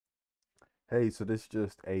Hey, so this is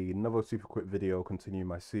just another super quick video continuing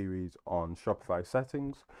my series on Shopify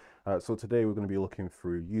settings. So today we're going to be looking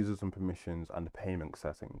through users and permissions and payment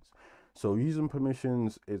settings. So users and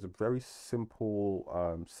permissions is a very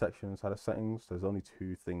simple section inside of settings. There's only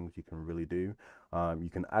two things you can really do. You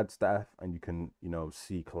can add staff and you can,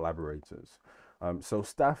 see collaborators. So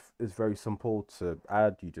staff is very simple to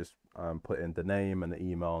add. You just put in the name and the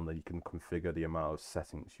email, and then you can configure the amount of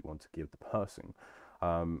settings you want to give the person.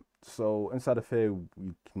 So inside of here,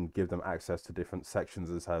 you can give them access to different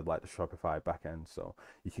sections inside like the Shopify backend. So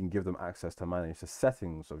you can give them access to manage the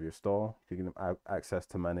settings of your store. You can give them access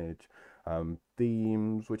to manage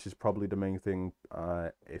themes, which is probably the main thing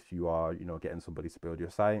if you are, getting somebody to build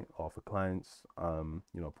your site or for clients,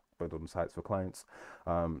 build them sites for clients.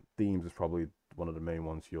 Themes is probably one of the main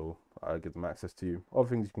ones you'll give them access to. Other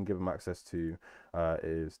things you can give them access to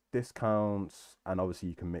is discounts, and obviously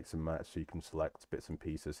you can mix and match, so you can select bits and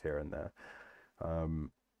pieces here and there.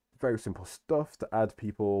 Very simple stuff to add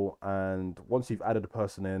people, and once you've added a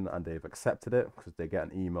person in and they've accepted it, because they get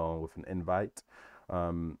an email with an invite,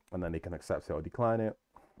 and then they can accept it or decline it.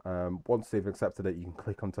 Once they've accepted it, you can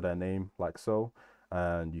click onto their name like so,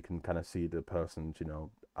 and you can kind of see the person's,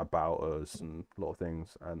 about us and little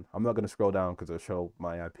things. And I'm not going to scroll down because it'll show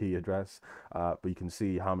my IP address, but you can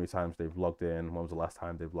see how many times they've logged in, when was the last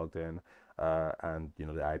time they've logged in, and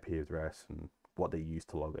the IP address and what they used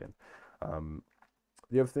to log in.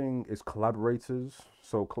 The other thing is collaborators.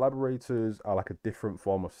 So collaborators are like a different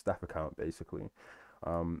form of staff account, basically.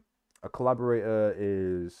 A collaborator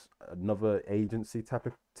is another agency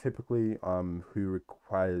typically who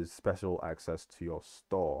requires special access to your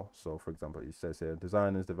store. So for example, it says here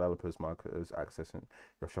designers, developers, marketers accessing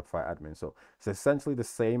your Shopify admin. So it's essentially the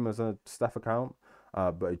same as a staff account,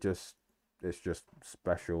 but it's just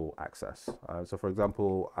special access. So for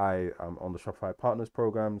example, I am on the Shopify Partners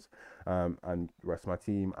programs and the rest of my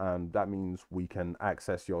team, and that means we can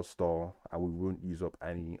access your store and we won't use up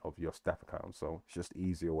any of your staff accounts. So it's just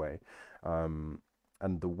easier way.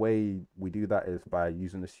 And the way we do that is by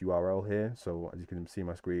using this URL here. So as you can see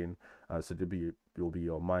my screen, so will be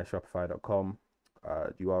your myshopify.com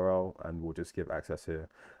URL, and we'll just give access here.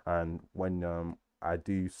 And when I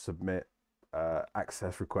do submit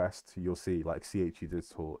access request, you'll see like CHU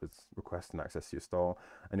Digital is requesting access to your store,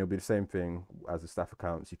 and it'll be the same thing as the staff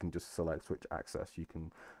accounts. You can just select which access you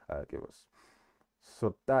can give us.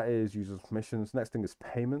 So that is users permissions. Next thing is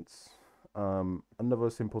payments. Another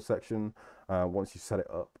simple section once you set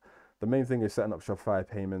it up. The main thing is setting up Shopify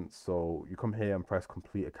payments. So you come here and press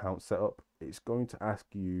complete account setup. It's going to ask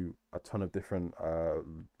you a ton of different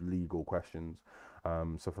legal questions.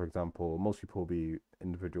 So for example, most people will be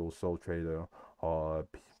individual sole trader or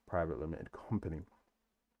private limited company.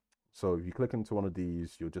 So if you click into one of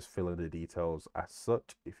these, you'll just fill in the details as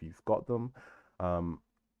such if you've got them.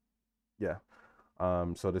 Yeah.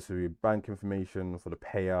 So this will be bank information for the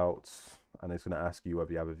payouts, and it's going to ask you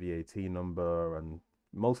whether you have a VAT number, and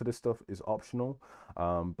most of this stuff is optional,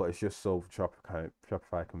 but it's just so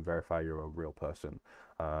Shopify can verify you're a real person,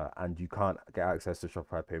 and you can't get access to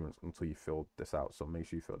Shopify payments until you fill this out. So make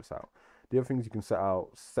sure you fill this out. The other things you can set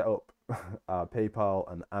up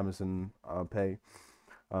PayPal and Amazon Pay.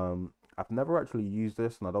 I've never actually used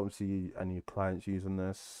this, and I don't see any clients using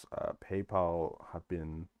this. PayPal have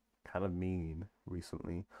been kind of mean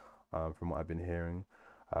recently, from what I've been hearing.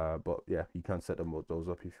 But yeah, you can set those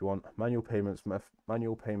up if you want. Manual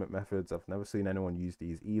payment methods. I've never seen anyone use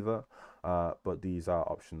these either, but these are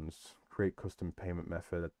options. Create custom payment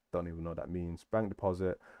method. I don't even know what that means. Bank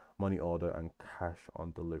deposit, money order, and cash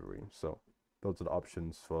on delivery. So those are the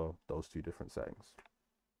options for those two different settings.